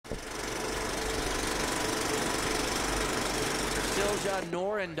Silje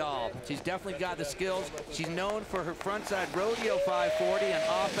Norendal. She's definitely got the skills. She's known for her frontside rodeo 540 and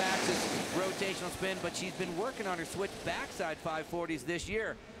off-axis rotational spin, but she's been working on her switch backside 540s this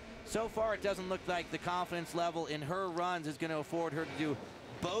year. So far, it doesn't look like the confidence level in her runs is going to afford her to do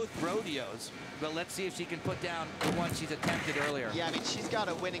both rodeos, but let's see if she can put down the one she's attempted earlier. Yeah, I mean, she's got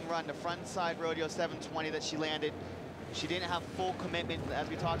a winning run. The frontside rodeo 720 that she landed, she didn't have full commitment, as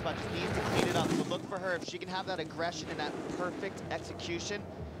we talked about, just needs to clean it up. So look for her. If she can have that aggression and that perfect execution,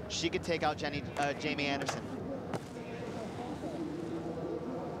 she could take out Jamie Anderson.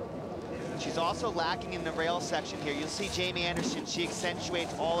 She's also lacking in the rail section here. You'll see Jamie Anderson, she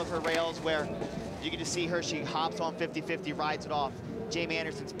accentuates all of her rails where you can just see her, she hops on 50-50, rides it off. Jamie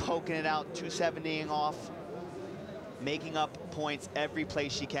Anderson's poking it out, 270ing off, making up points every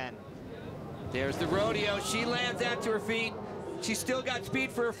place she can. There's the rodeo. She lands that to her feet. She's still got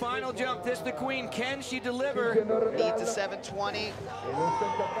speed for her final jump. This the queen. Can she deliver? Needs a 720.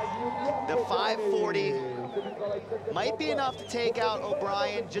 The 540 might be enough to take out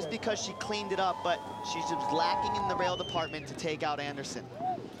O'Brien just because she cleaned it up, but she's just lacking in the rail department to take out Anderson.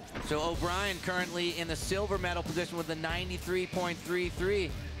 So O'Brien currently in the silver medal position with a 93.33,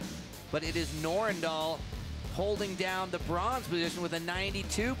 but it is Norendal holding down the bronze position with a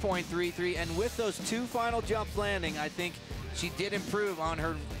 92.33, and with those two final jumps landing, I think she did improve on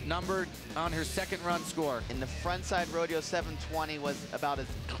her second run score. And the frontside rodeo 720 was about as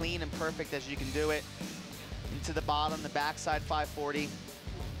clean and perfect as you can do it. Into the bottom, the backside 540.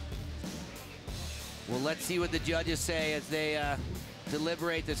 Well, let's see what the judges say as they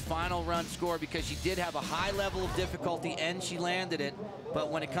deliberate this final run score, because she did have a high level of difficulty and she landed it, but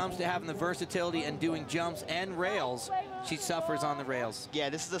when it comes to having the versatility and doing jumps and rails, she suffers on the rails. Yeah,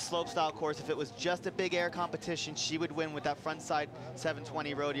 this is a slopestyle course. If it was just a big air competition, she would win with that frontside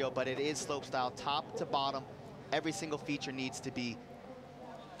 720 rodeo, but it is slopestyle, top to bottom. Every single feature needs to be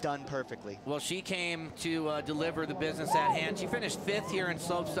done perfectly. Well, she came to deliver the business at hand. She finished 5th here in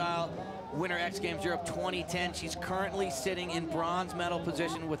slopestyle, Winter X Games Europe 2010. She's currently sitting in bronze medal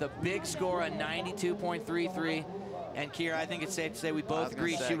position with a big score at 92.33. And Keir, I think it's safe to say we both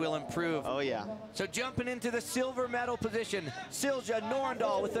agree she will improve. Oh yeah. So jumping into the silver medal position, Silje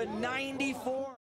Norendal with a 94.